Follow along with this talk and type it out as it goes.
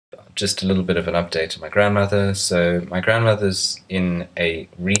Just a little bit of an update on my grandmother. So my grandmother's in a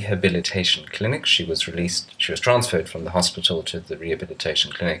rehabilitation clinic. She was transferred from the hospital to the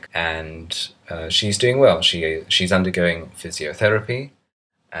rehabilitation clinic, and she's doing well. She's undergoing physiotherapy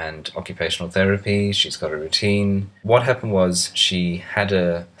and occupational therapy. She's got a routine. What happened was she had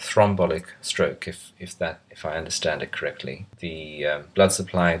a thrombolic stroke, if I understand it correctly. The blood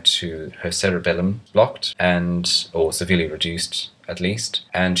supply to her cerebellum blocked or severely reduced at least,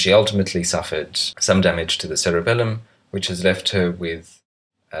 and she ultimately suffered some damage to the cerebellum, which has left her with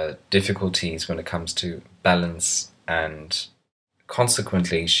difficulties when it comes to balance, and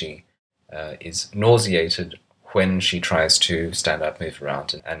consequently she is nauseated when she tries to stand up, move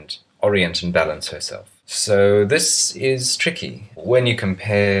around, and orient and balance herself. So this is tricky. When you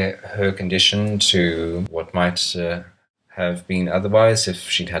compare her condition to what might have been otherwise if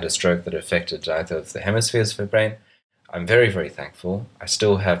she'd had a stroke that affected either of the hemispheres of her brain, I'm very, very thankful. I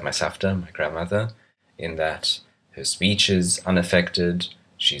still have my Savta, my grandmother, in that her speech is unaffected,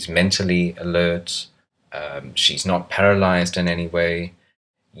 she's mentally alert, she's not paralyzed in any way.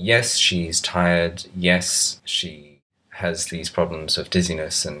 Yes, she's tired. Yes, she has these problems of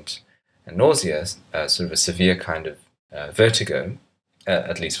dizziness and nausea, sort of a severe kind of vertigo,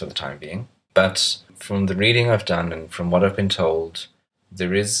 at least for the time being. But from the reading I've done and from what I've been told,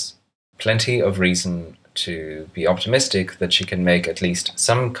 there is plenty of reason to be optimistic that she can make at least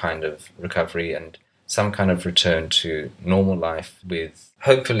some kind of recovery and some kind of return to normal life with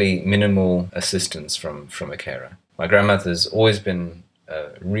hopefully minimal assistance from a carer. My grandmother's always been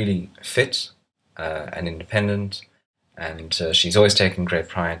really fit and independent, and she's always taken great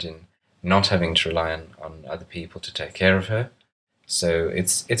pride in not having to rely on other people to take care of her. So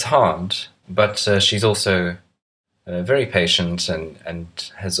it's hard, but she's also very patient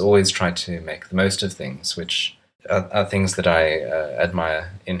and has always tried to make the most of things, which are things that I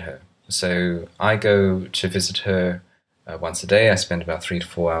admire in her. So I go to visit her once a day. I spend about 3 to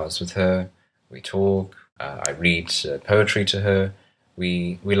 4 hours with her. We talk. I read poetry to her.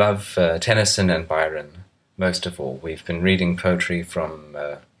 We love Tennyson and Byron most of all. We've been reading poetry from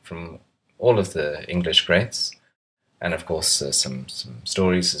all of the English greats, and of course some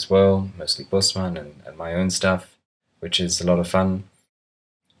stories as well, mostly Busman and my own stuff, which is a lot of fun.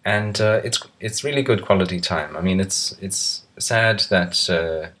 And it's really good quality time. I mean, it's sad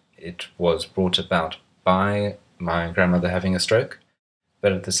that it was brought about by my grandmother having a stroke,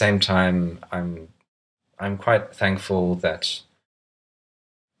 but at the same time, I'm quite thankful that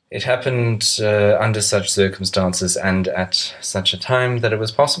it happened under such circumstances and at such a time that it was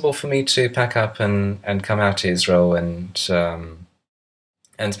possible for me to pack up and come out to Israel and spend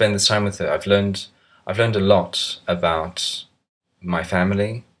this time with her. I've learned a lot about my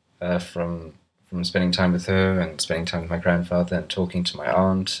family from spending time with her and spending time with my grandfather and talking to my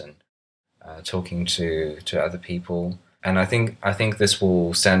aunt and talking to other people. And I think this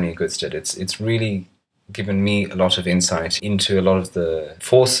will stand me in good stead. It's really given me a lot of insight into a lot of the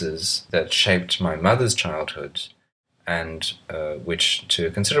forces that shaped my mother's childhood and which to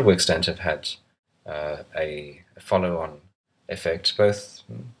a considerable extent have had a follow-on effect, both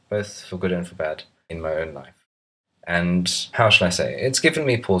for good and for bad, in my own life. And how shall I say, it's given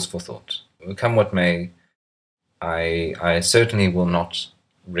me pause for thought. Come what may, I certainly will not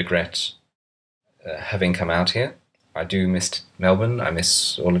regret having come out here. I do miss Melbourne. I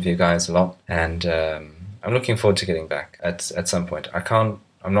miss all of you guys a lot, and I'm looking forward to getting back at some point.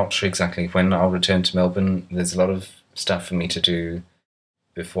 I'm not sure exactly when I'll return to Melbourne. There's a lot of stuff for me to do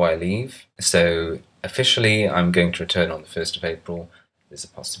before I leave. So officially, I'm going to return on the 1st of April. There's a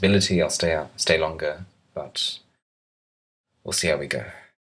possibility I'll stay longer, but we'll see how we go.